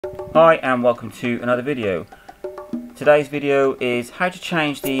Hi and welcome to another video. Today's video is how to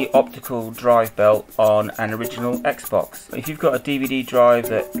change the optical drive belt on an original Xbox. If you've got a DVD drive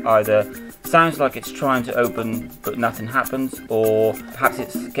that either sounds like it's trying to open but nothing happens, or perhaps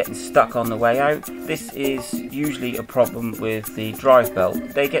it's getting stuck on the way out, this is usually a problem with the drive belt.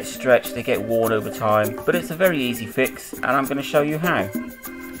 They get stretched, they get worn over time, but it's a very easy fix and I'm going to show you how.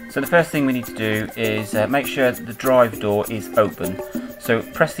 So the first thing we need to do is make sure that the drive door is open. So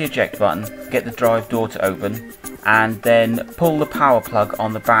press the eject button, get the drive door to open, and then pull the power plug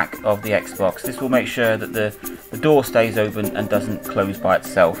on the back of the Xbox. This will make sure that the door stays open and doesn't close by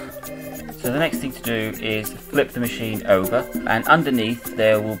itself. So the next thing to do is flip the machine over, and underneath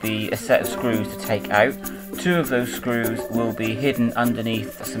there will be a set of screws to take out. Two of those screws will be hidden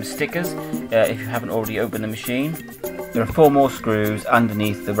underneath some stickers if you haven't already opened the machine. There are 4 more screws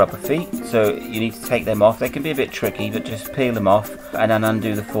underneath the rubber feet, so you need to take them off. They can be a bit tricky, but just peel them off and then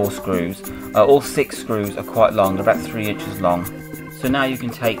undo the 4 screws. All 6 screws are quite long, they're about 3 inches long. So now you can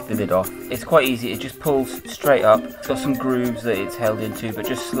take the lid off. It's quite easy, it just pulls straight up. It's got some grooves that it's held into, but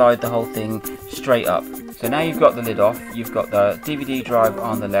just slide the whole thing straight up. So now you've got the lid off, you've got the DVD drive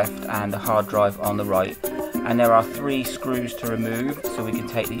on the left and the hard drive on the right. And there are 3 screws to remove, so we can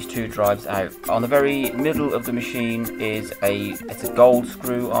take these 2 drives out. On the very middle of the machine is it's a gold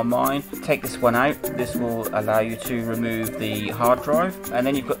screw on mine. Take this one out. This will allow you to remove the hard drive. And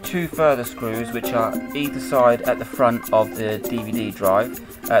then you've got 2 further screws which are either side at the front of the DVD drive.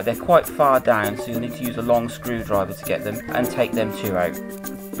 They're quite far down, so you'll need to use a long screwdriver to get them, and take them 2 out.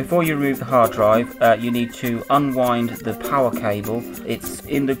 Before you remove the hard drive, you need to unwind the power cable. It's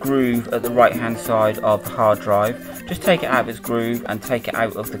in the groove at the right hand side of the hard drive. Just take it out of its groove and take it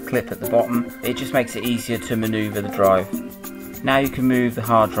out of the clip at the bottom. It just makes it easier to maneuver the drive. Now you can move the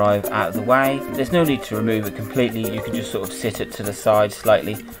hard drive out of the way. There's no need to remove it completely, you can just sort of sit it to the side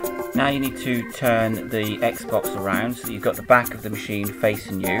slightly. Now you need to turn the Xbox around so that you've got the back of the machine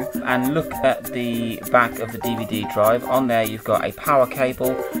facing you, and look at the back of the DVD drive. On there you've got a power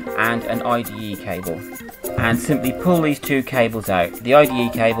cable and an IDE cable, and simply pull these 2 cables out, the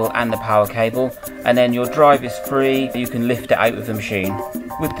IDE cable and the power cable, and then your drive is free. You can lift it out of the machine.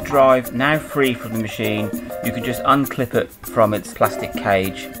 With the drive now free from the machine, you can just unclip it from its plastic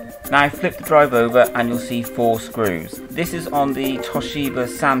cage. Now flip the drive over and you'll see 4 screws. This is on the Toshiba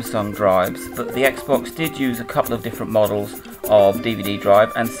Samsung drives, but the Xbox did use a couple of different models of DVD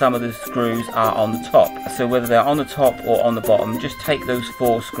drive, and some of the screws are on the top. So whether they're on the top or on the bottom, just take those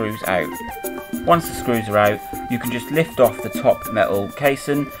 4 screws out. Once the screws are out, you can just lift off the top metal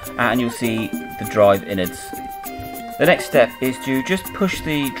casing and you'll see the drive innards. The next step is to just push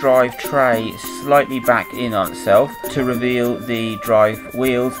the drive tray slightly back in on itself to reveal the drive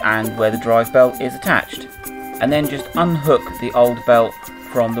wheels and where the drive belt is attached. And then just unhook the old belt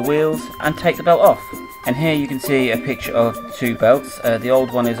from the wheels and take the belt off. And here you can see a picture of 2 belts. The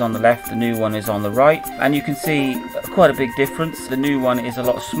old one is on the left, the new one is on the right, and you can see quite a big difference. The new one is a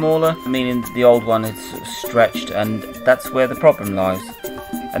lot smaller, meaning the old one is sort of stretched, and that's where the problem lies.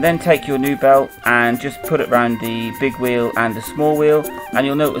 And then take your new belt and just put it around the big wheel and the small wheel, and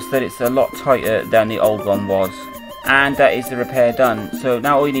you'll notice that it's a lot tighter than the old one was. And that is the repair done. So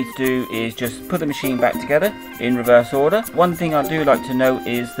now all you need to do is just put the machine back together in reverse order. One thing I do like to note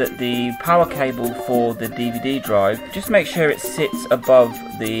is that the power cable for the DVD drive, just make sure it sits above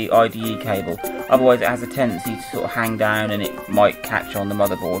the IDE cable, otherwise it has a tendency to sort of hang down and it might catch on the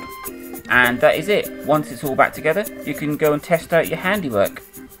motherboard. And that is it. Once it's all back together, you can go and test out your handiwork.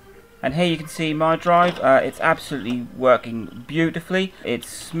 And here you can see my drive. It's absolutely working beautifully. It's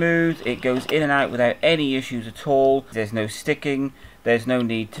smooth, it goes in and out without any issues at all. There's no sticking, there's no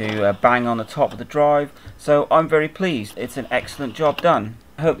need to bang on the top of the drive. So I'm very pleased. It's an excellent job done.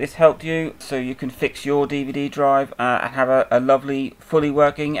 I hope this helped you so you can fix your DVD drive and have a lovely, fully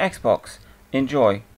working Xbox. Enjoy.